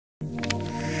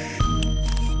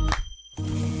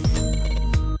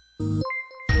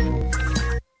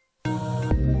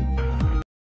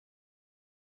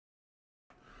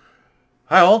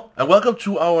Hi all, and welcome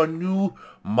to our new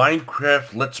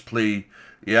Minecraft Let's Play.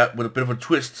 Yeah, with a bit of a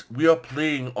twist. We are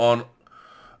playing on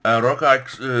a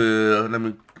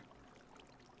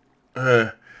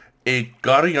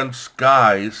Guardian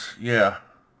Skies. Yeah.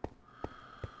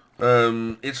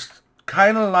 It's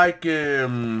kind of like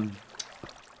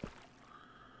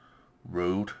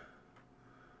Road.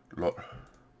 Lo-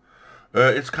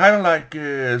 it's kind of like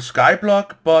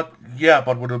Skyblock, but yeah,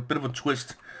 but with a bit of a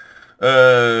twist.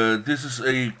 This is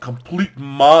a complete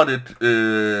modded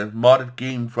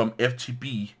game from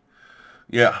FTB.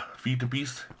 Yeah, Feed the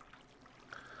Beast.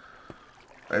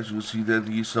 As you can see there,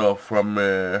 these are from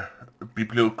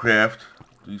Bibliocraft.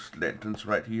 These lanterns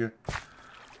right here.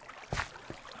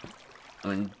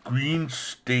 And green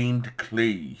stained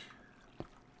clay.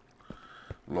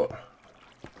 Look.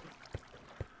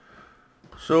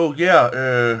 So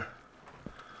yeah,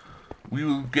 we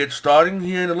will get starting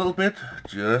here in a little bit.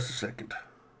 Just a second.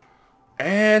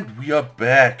 And we are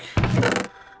back.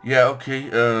 Yeah, okay,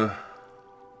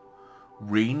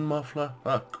 rain muffler?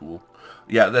 Ah, cool.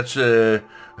 Yeah, that's, that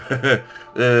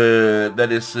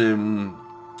is,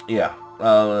 yeah,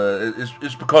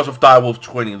 it's because of Direwolf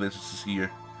 20 this is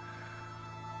here.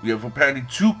 We have apparently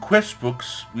 2 quest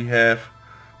books. We have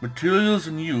Materials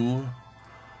Anew,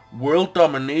 World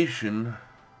Domination,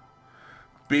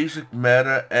 Basic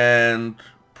Matter, and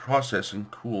Processing.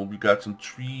 Cool. We got some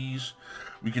trees.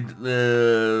 We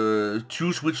can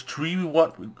choose which tree we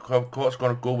want. We're of course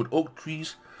gonna go with oak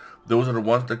trees. Those are the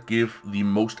ones that give the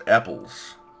most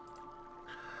apples.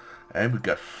 And we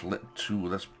got flint too.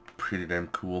 That's pretty damn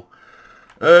cool.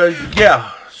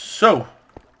 Yeah. So,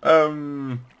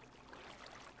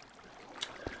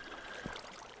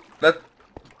 let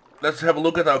let's have a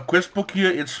look at our quest book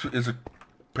here. It's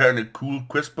apparently a cool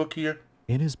quest book here.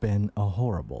 It has been a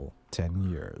horrible 10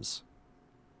 years.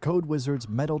 Code wizards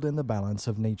meddled in the balance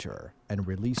of nature and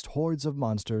released hordes of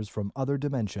monsters from other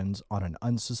dimensions on an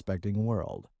unsuspecting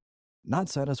world. Not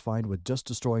satisfied with just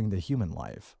destroying the human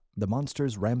life, the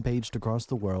monsters rampaged across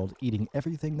the world, eating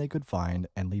everything they could find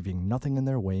and leaving nothing in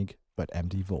their wake but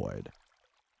empty void.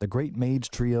 The great mage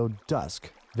trio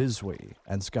Dusk, Vizwi,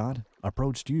 and Scott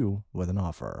approached you with an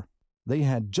offer. They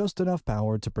had just enough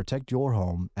power to protect your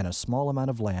home and a small amount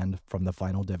of land from the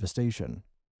final devastation.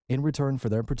 In return for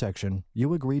their protection,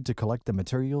 you agreed to collect the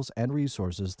materials and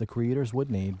resources the creators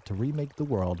would need to remake the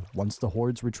world once the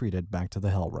hordes retreated back to the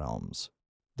Hell Realms.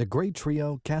 The great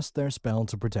trio cast their spell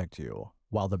to protect you,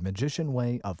 while the magician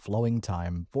way of flowing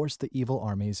time forced the evil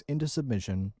armies into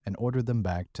submission and ordered them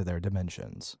back to their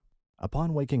dimensions.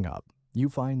 Upon waking up, you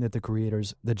find that the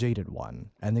creators, the Jaded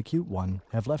One and the Cute One,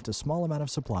 have left a small amount of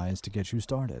supplies to get you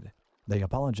started. They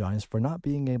apologize for not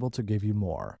being able to give you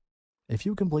more. If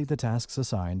you complete the tasks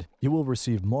assigned, you will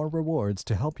receive more rewards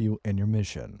to help you in your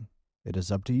mission. It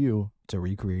is up to you to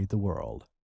recreate the world,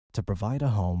 to provide a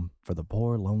home for the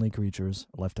poor, lonely creatures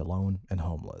left alone and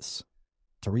homeless,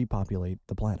 to repopulate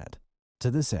the planet.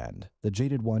 To this end, the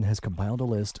Jaded One has compiled a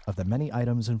list of the many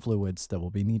items and fluids that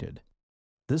will be needed.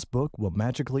 This book will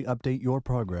magically update your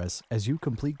progress as you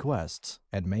complete quests,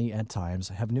 and may at times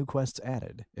have new quests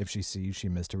added if she sees she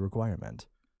missed a requirement.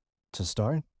 To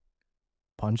start,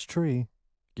 punch tree,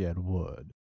 get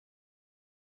wood.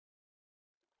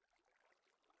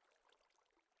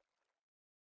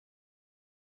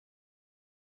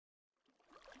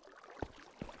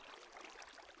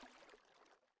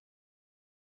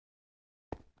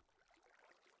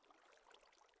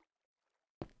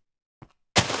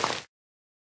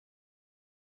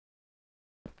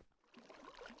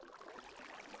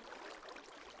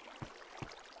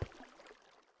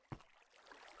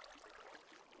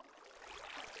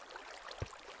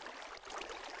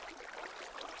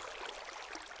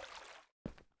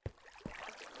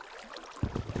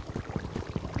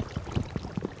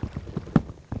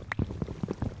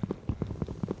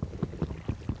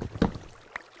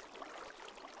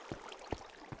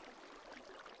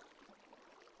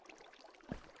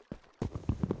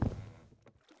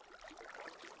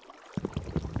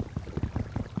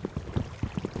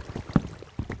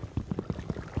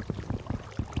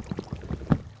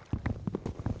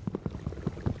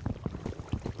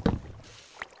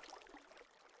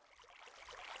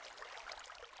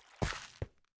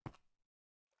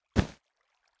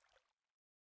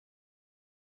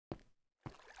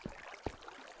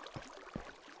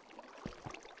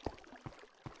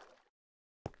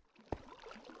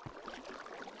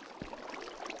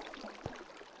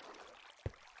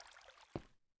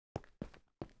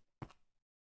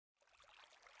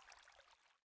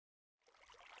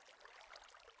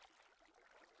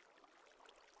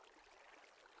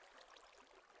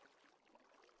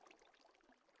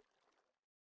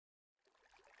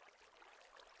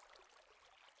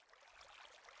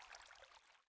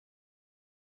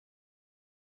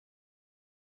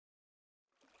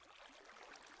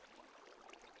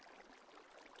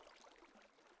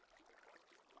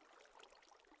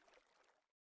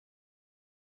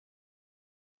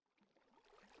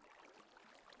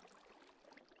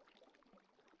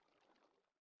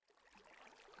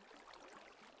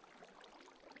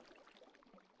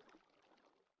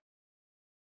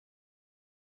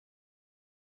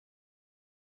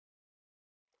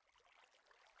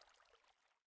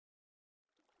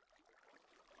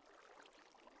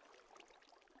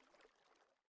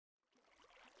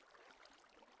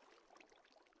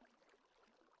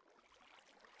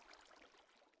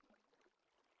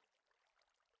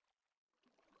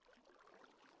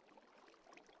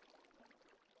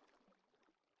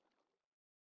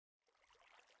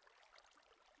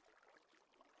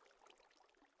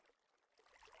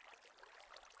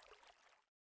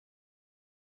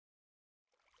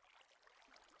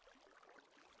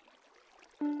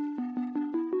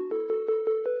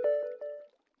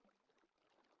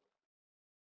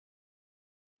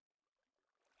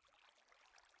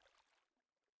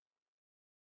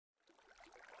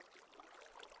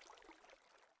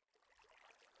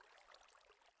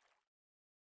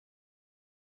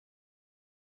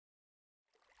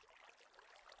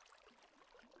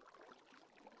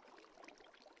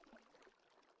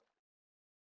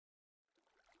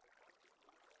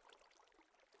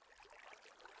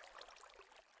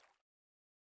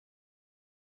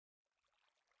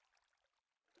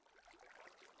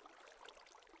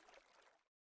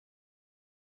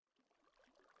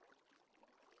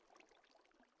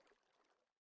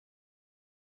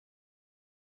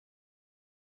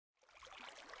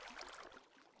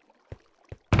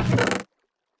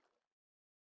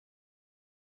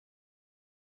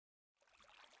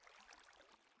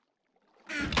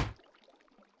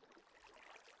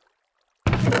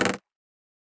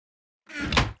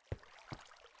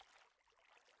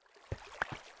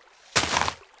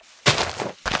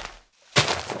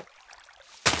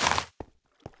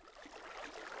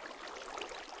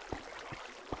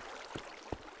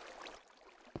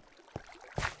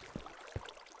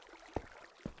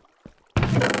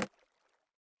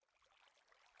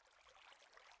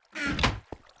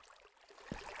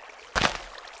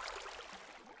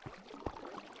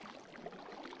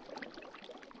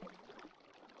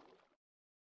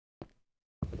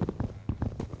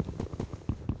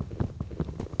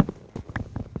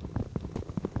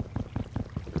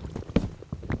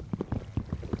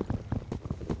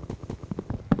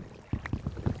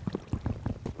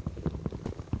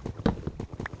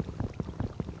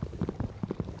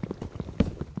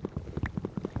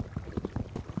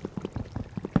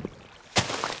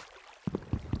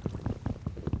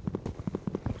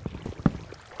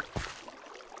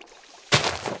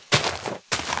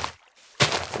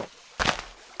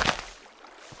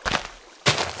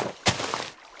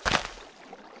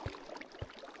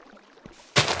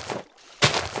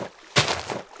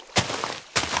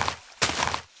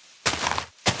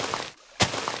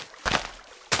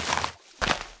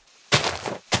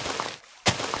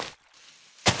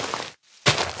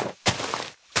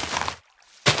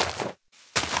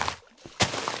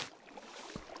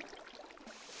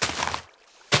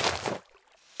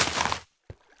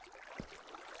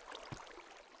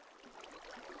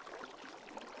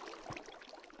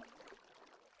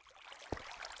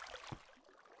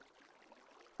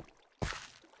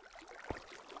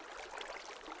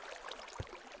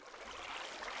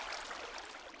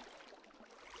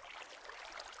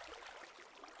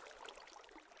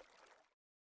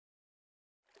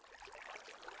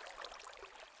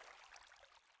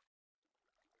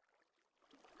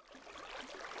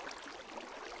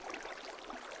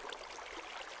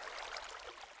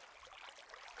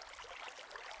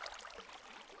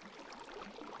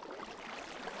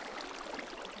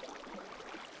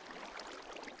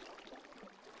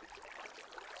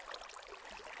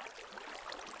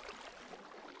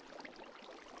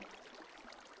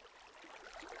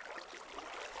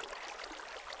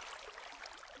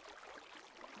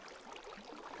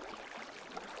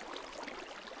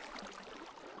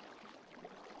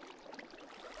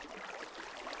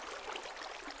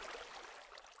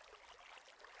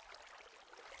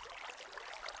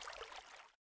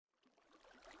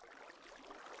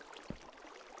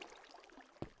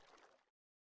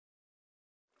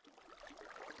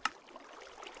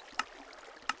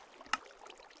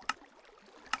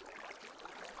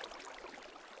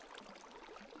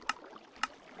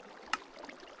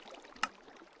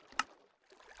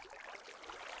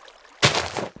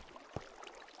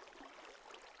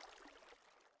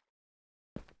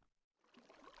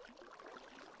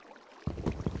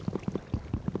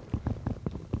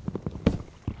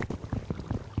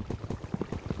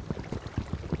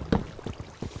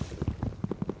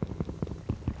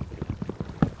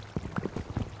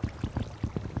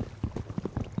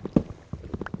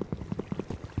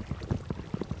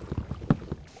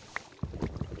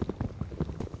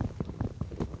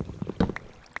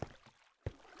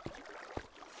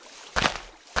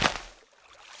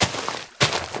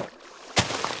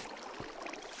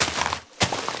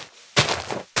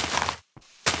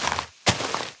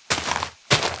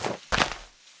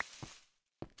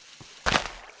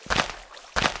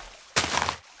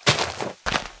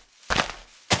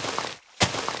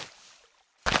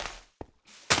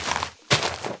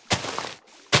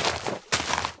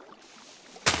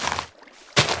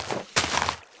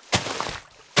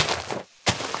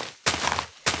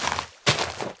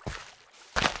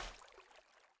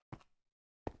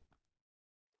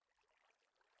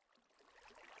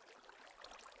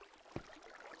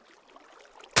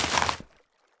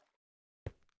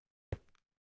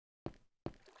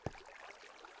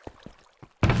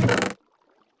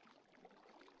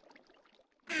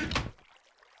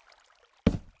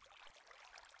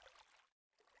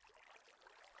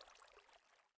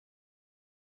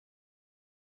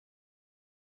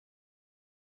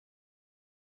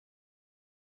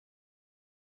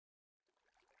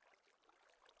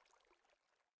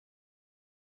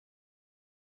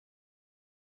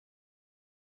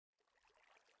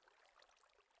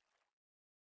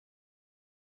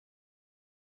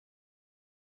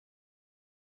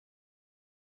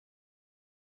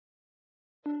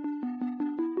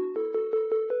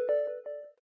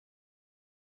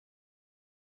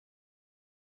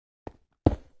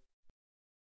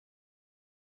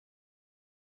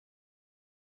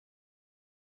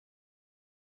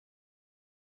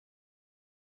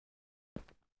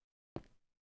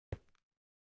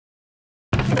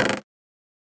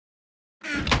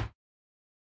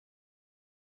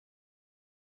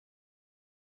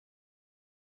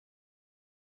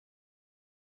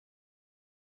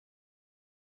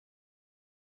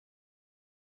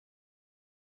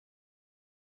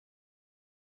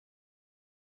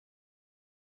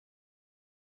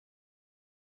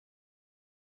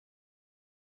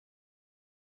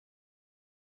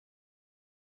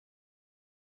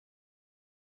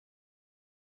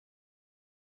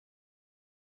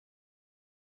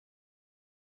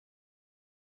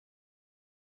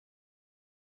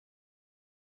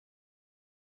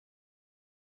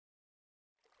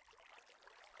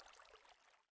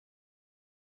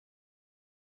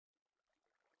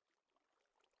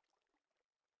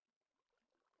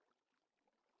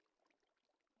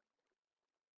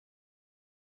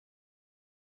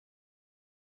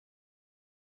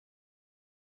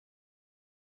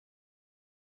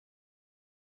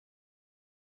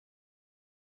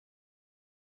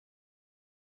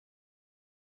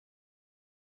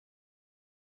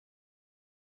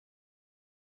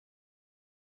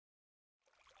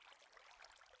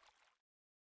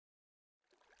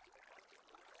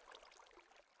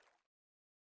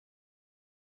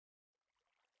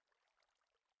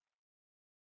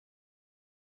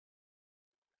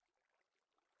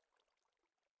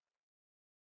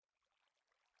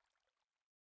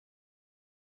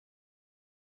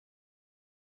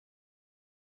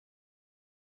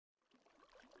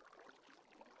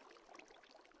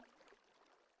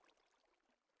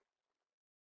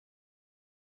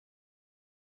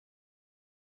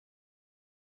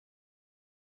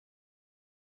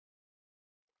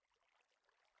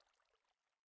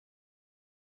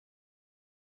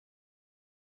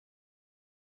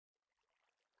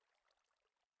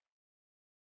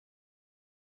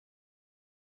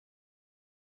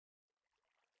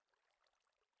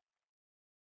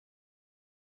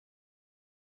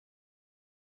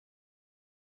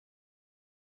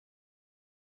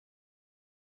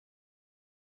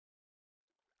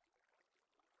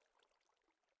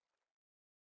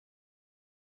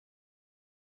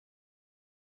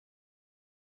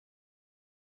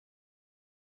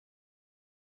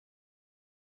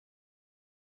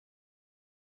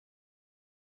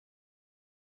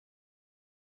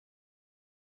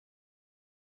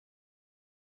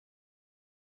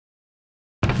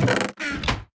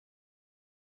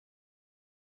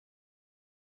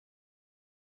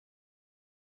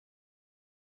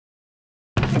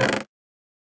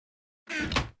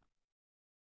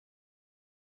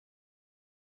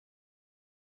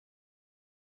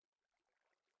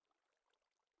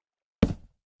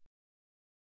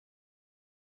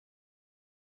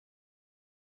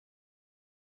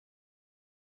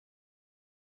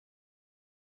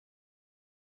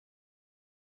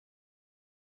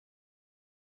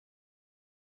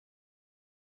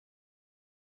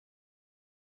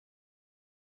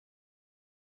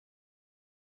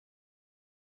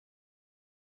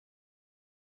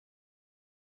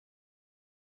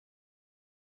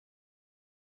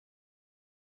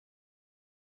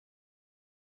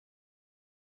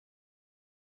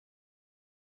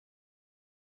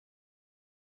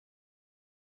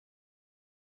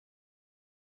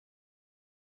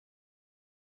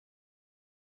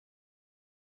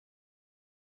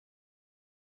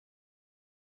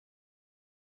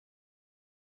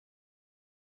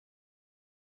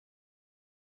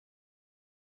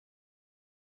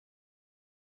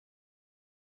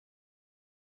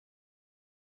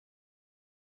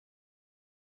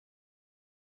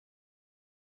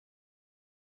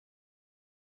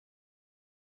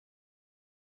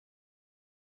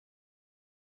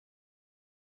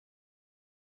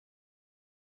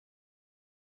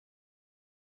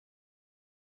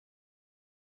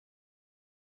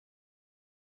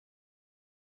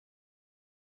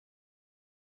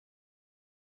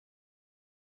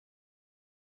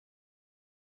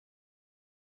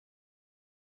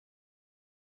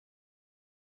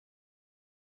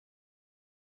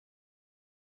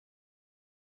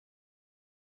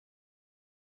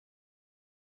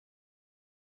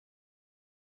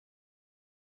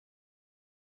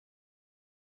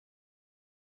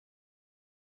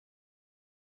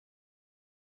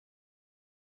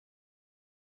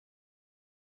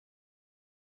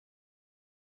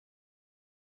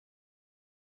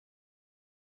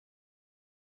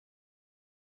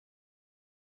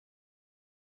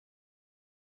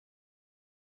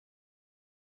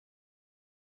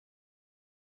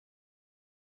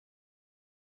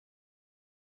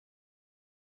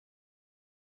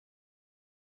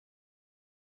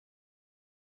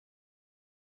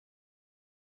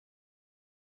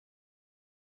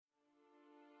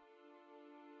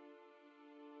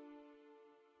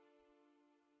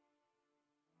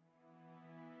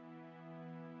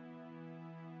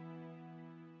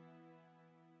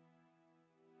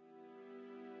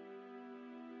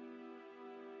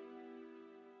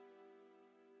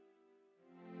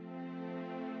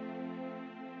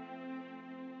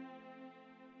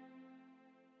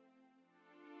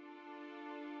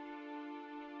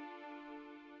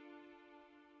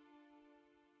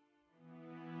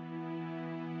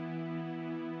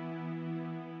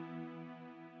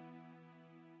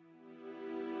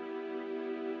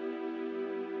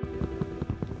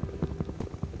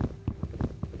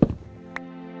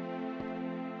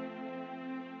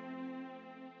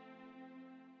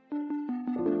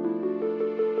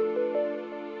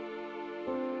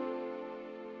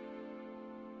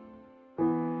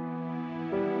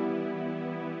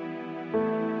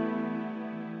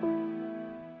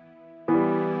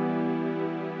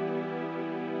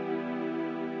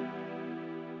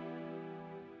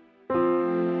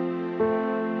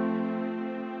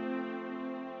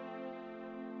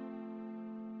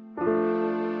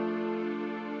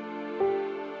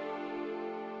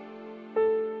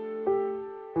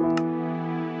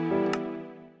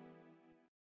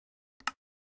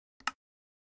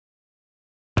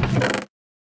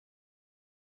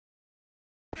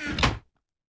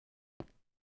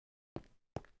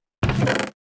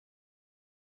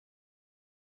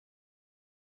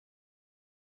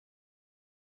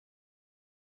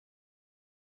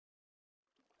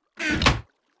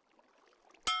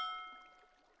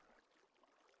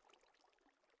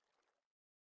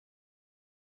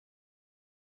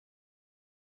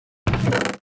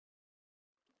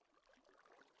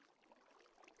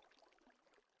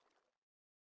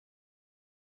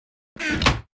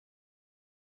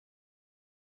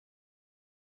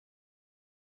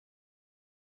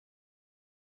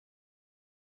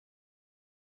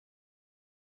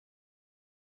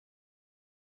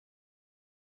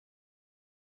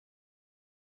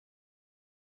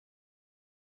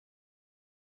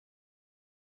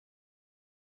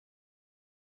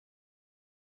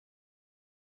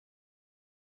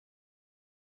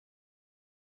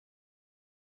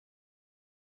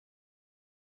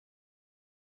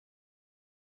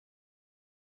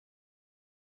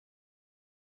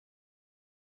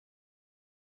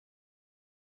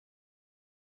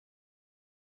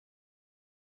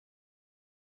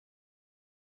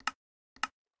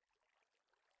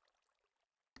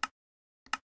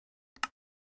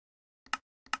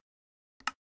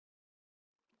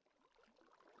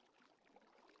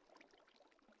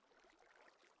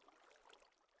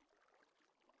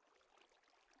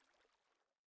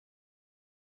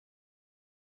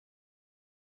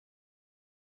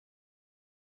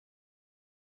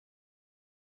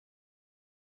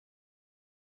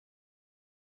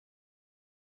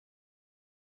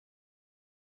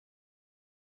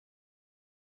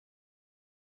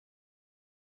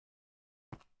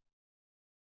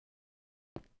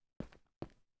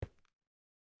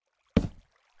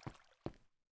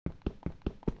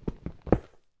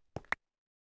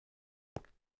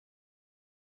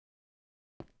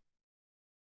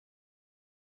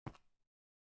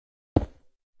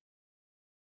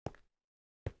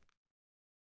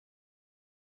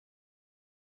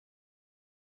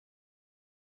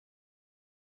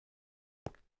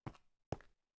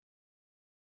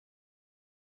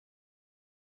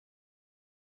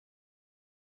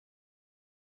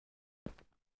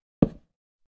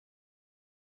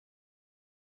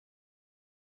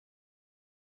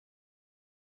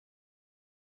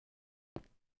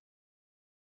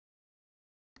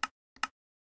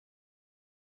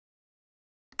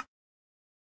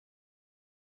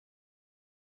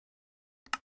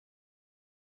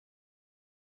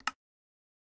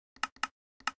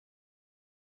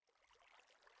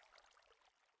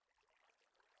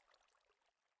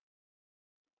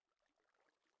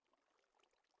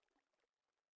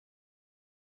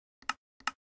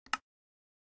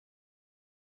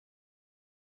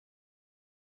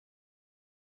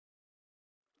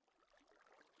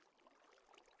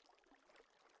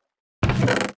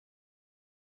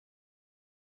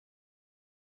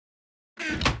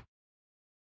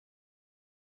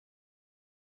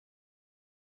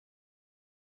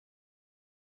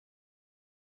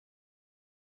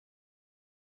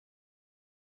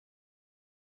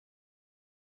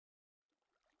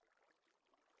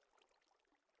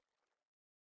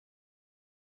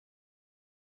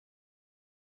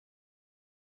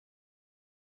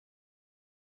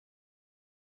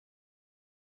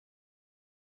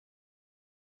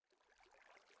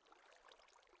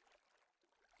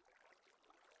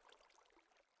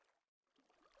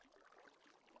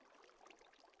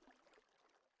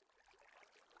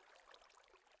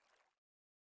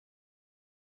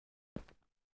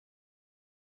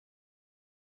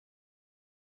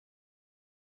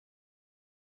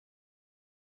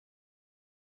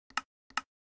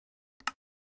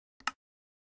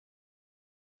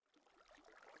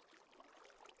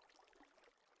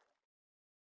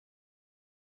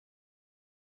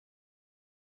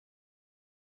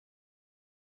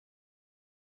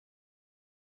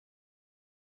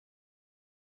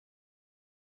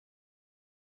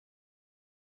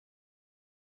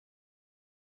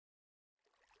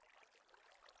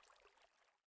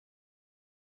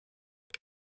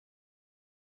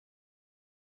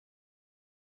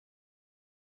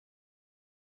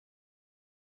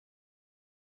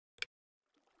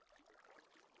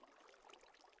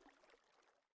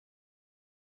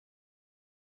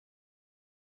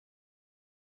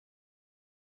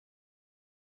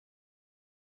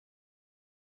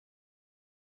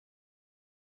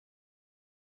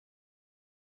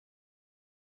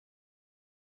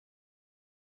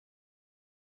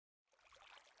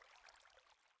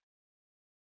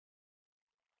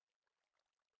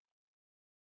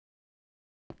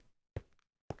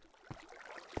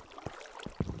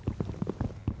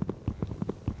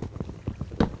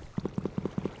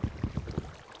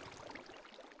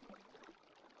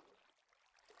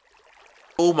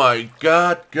 Oh my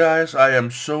god, guys, I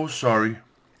am so sorry.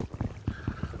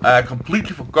 I had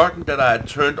completely forgotten that I had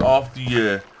turned off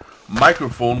the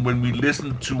microphone when we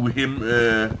listened to him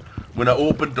when I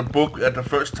opened the book at the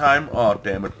first time. Oh,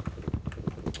 damn it.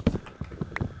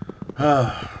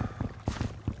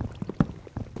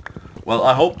 Well,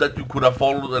 I hope that you could have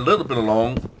followed a little bit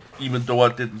along, even though I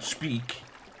didn't speak.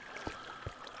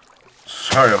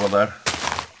 Sorry about that.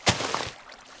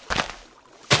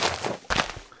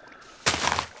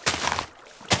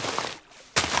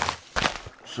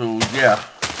 So, yeah.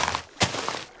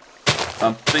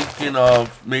 I'm thinking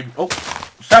of maybe... Oh,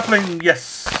 sapling,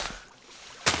 yes.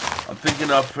 I'm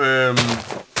thinking of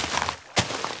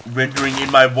rendering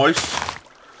in my voice.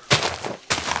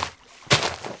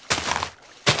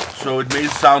 So it may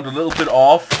sound a little bit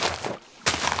off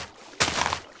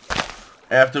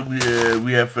after we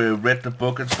have read the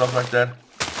book and stuff like that.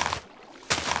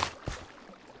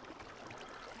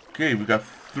 Okay, we got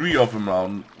 3 of them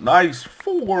now. Nice,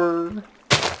 4.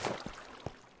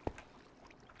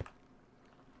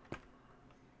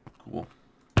 Cool.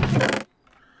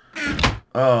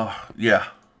 Yeah.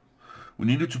 We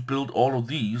needed to build all of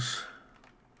these.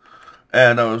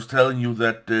 And I was telling you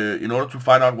that in order to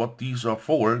find out what these are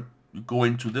for, you go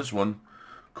into this one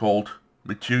called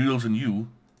Materials and You.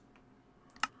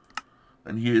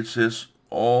 And here it says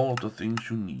all the things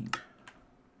you need.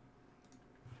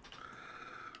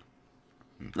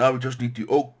 Now we just need the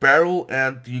oak barrel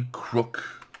and the crook.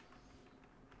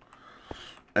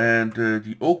 And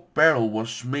the oak barrel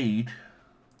was made...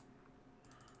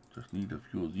 Just need a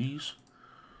few of these.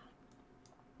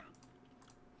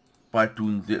 By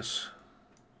doing this.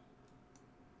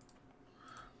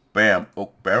 Bam,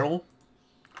 oak barrel.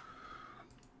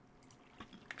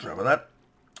 Sorry about that.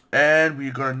 And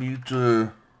we're gonna need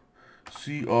to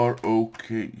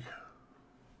C-R-O-K.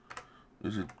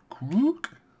 Is it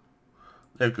crook?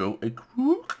 There we go, a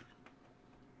crook.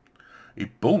 A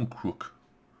bone crook.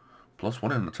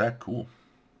 +1 in attack, cool.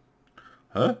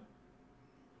 Huh?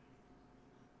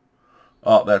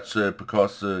 Oh, that's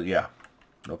because, yeah.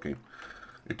 Okay.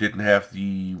 It didn't have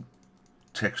the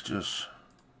textures.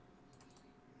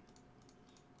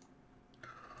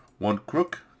 1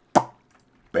 crook.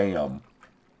 Bam.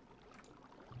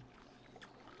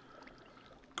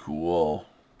 Cool.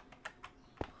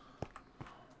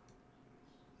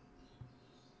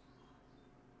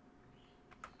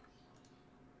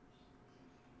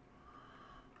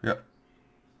 Yep.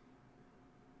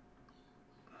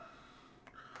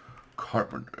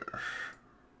 Carpenter.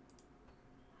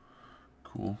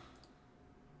 Cool.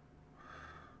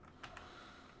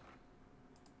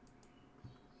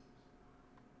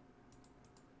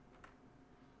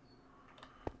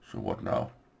 So what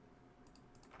now?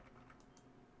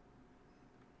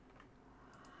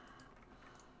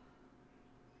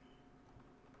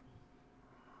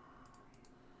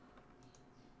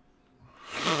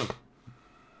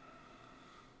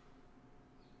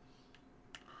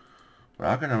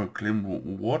 How can I claim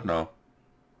what now?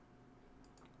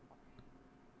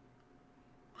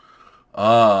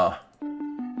 Ah.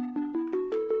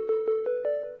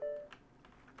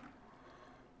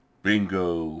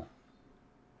 Bingo.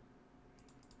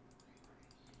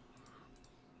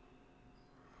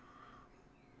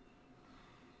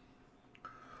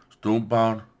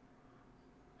 Stonebound.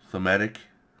 Thematic.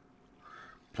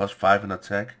 +5 in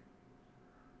attack.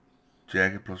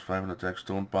 Jacket +5 in attack.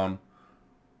 Stonebound.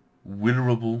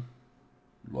 Witherable.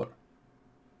 What?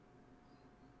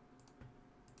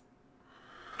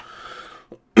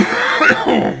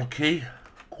 Okay.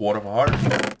 Quarter of a heart.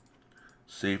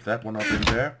 Save that one up in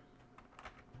there.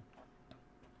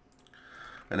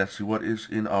 And let's see what is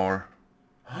in our...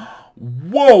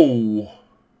 Whoa!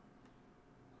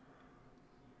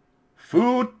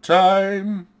 Food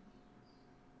time!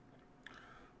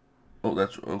 Oh,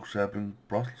 that's oak sapling,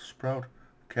 Brussels sprout,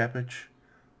 cabbage,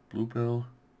 bluebell.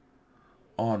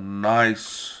 Oh,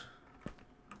 nice.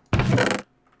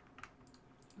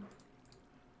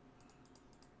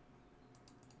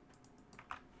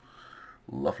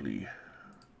 Lovely.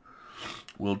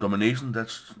 Will domination,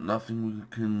 that's nothing we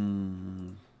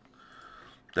can...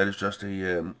 That is just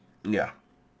a, yeah.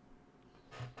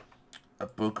 A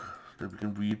book that we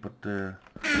can read, but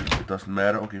it doesn't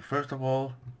matter. Okay, first of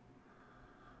all,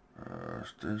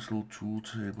 stencil, tool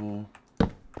table,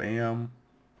 bam.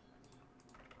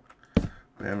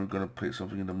 Bam, we're gonna place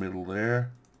something in the middle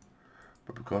there.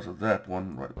 But because of that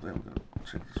one, right there, we're gonna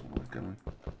take this one away, can we?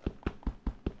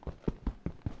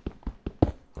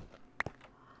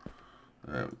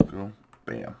 There we go.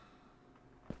 Bam.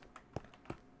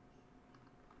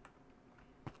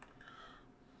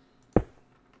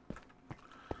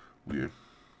 Weird.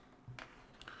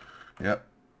 Yep.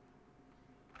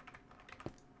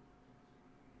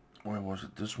 Where was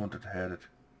it? This one that had it.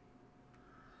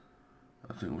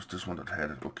 I think it was this one that had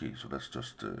it. Okay, so let's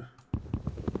just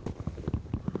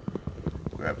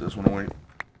grab this one away.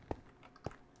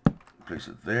 Place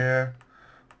it there.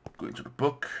 Go into the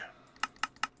book.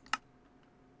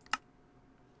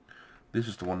 This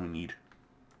is the one we need.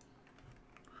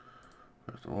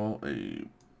 First of all, a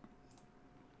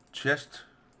chest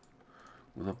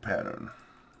with a pattern.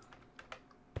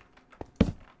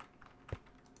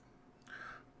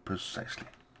 Precisely.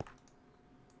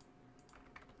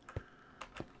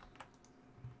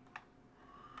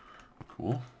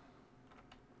 Cool.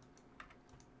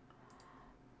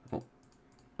 Oh,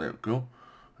 there we go.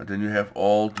 And then you have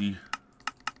all the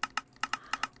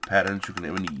patterns you can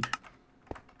ever need.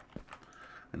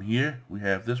 And here we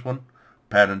have this one,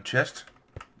 pattern chest.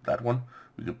 That one.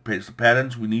 We can paste the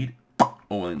patterns we need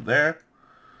over in there.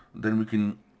 And then we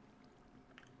can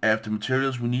add the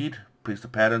materials we need, place the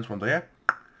patterns from there,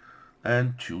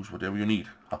 and choose whatever you need.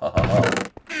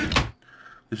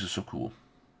 This is so cool.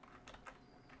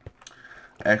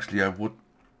 Actually, I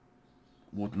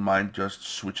wouldn't mind just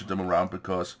switching them around,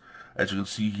 because as you can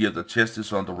see here, the chest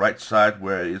is on the right side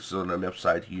where it's on the left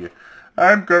side here.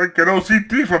 I'm gonna get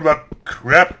OCD from that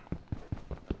crap.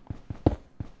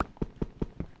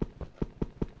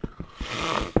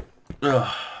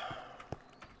 Ugh.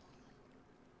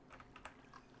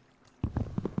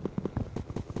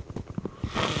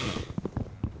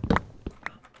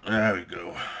 There we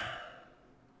go.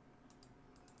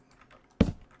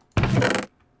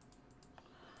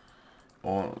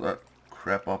 All that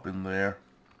crap up in there.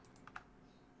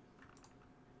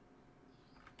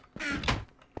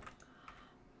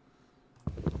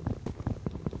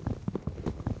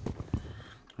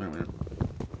 Wait a minute.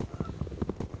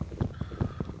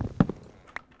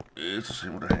 It's the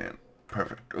same with the hand.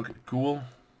 Perfect. Okay, cool.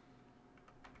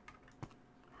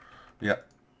 Yeah.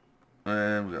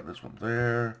 And we got this one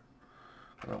there.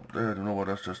 That one there. I don't know what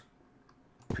else. Just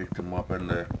picked them up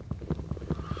and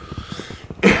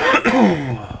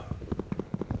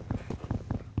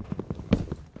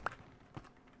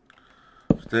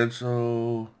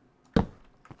stencil.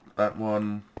 That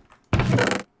one.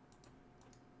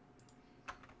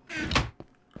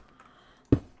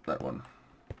 That one.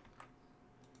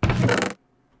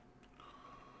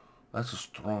 That's a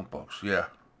strong box, yeah.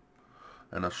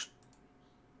 And a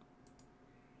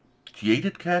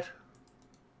jaded cat?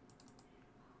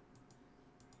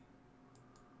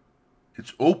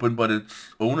 It's open, but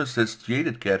its owner says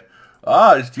jaded cat.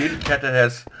 Ah, it's jaded cat that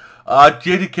has...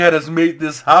 jaded cat has made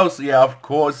this house. Yeah, of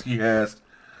course he has.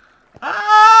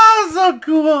 Ah, so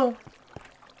cool.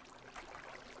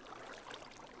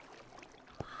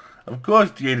 Of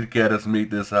course jaded cat has made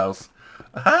this house.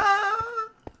 Ah.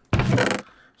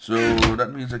 So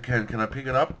that means I can I pick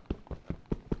it up?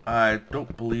 I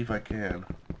don't believe I can.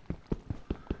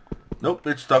 Nope,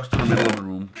 it's stuck to the middle of the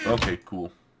room. Okay,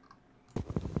 cool.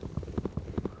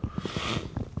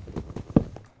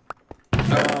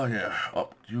 Oh yeah,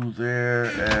 up you there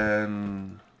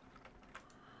and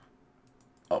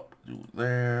up you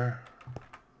there.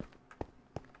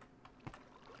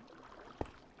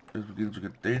 It's beginning to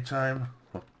get daytime.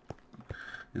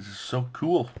 This is so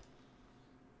cool.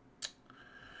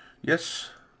 Yes.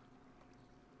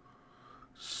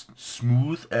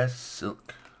 Smooth as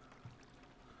silk.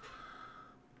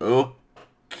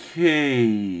 Okay.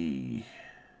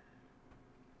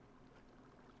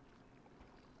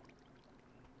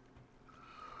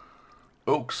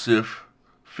 Oak sieve,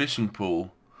 fishing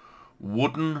pole,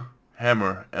 wooden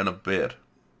hammer, and a bed.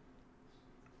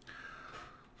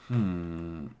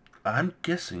 I'm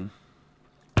guessing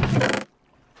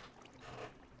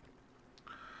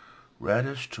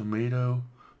radish, tomato,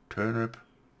 turnip,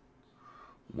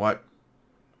 white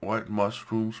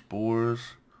mushroom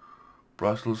spores,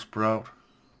 Brussels sprout,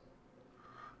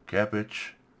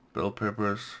 cabbage, bell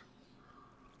peppers,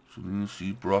 zucchini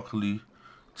seed, broccoli,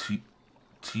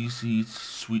 tea seeds,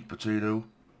 sweet potato.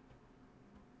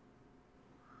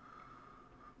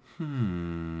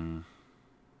 Okay.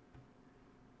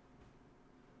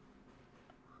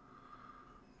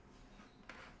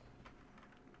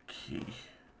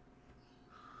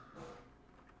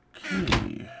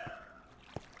 Okay.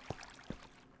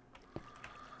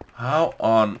 How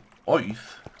on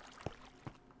earth?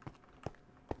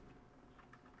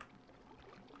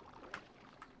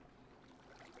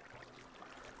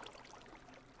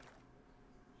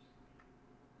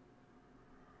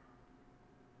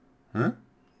 Huh?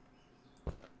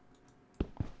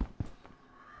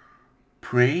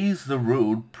 Praise the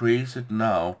road, praise it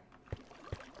now.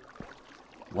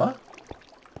 What?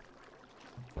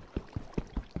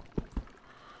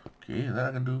 Okay, that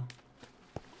I can do.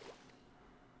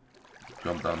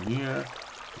 Jump down here.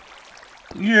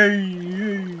 Yay,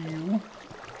 yay.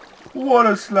 What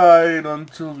a slide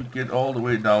until we get all the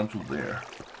way down to there.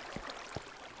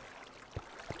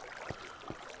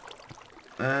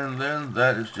 And then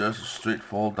that is just a straight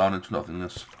fall down into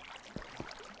nothingness.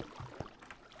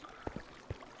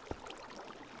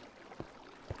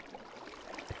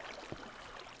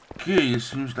 Okay, it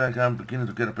seems like I'm beginning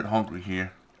to get a bit hungry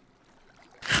here.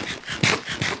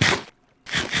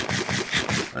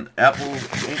 An apple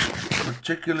ain't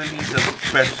particularly the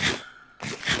best.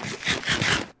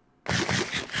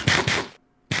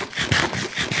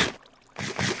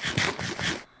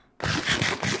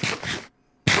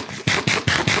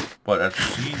 But as you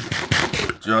see,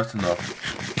 just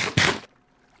enough.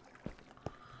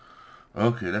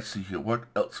 Okay, let's see here. What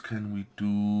else can we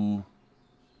do?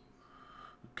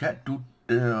 Can't do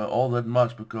all that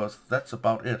much because that's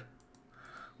about it.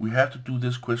 We have to do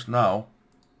this quest now.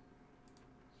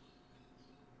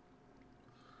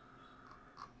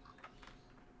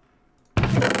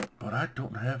 But I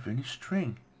don't have any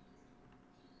string.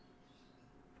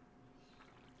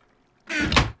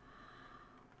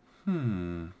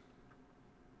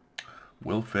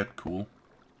 Well fed, cool.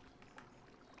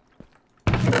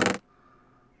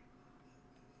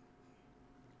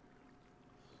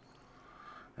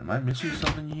 Am I missing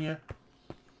something here?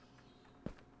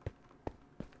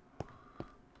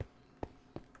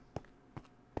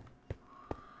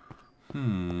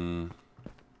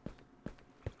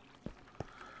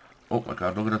 Oh my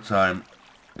god, look at the time.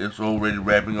 It's already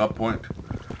wrapping up point.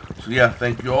 So yeah,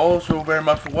 thank you all so very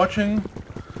much for watching.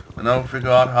 And I'll figure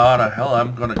out how the hell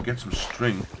I'm gonna get some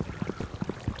string.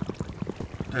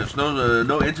 There's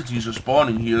no entities are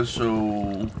spawning here,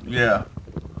 so yeah.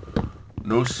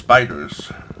 No spiders.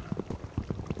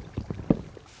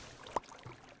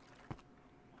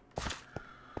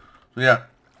 So yeah,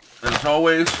 as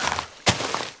always,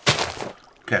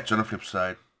 catch you on the flip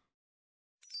side.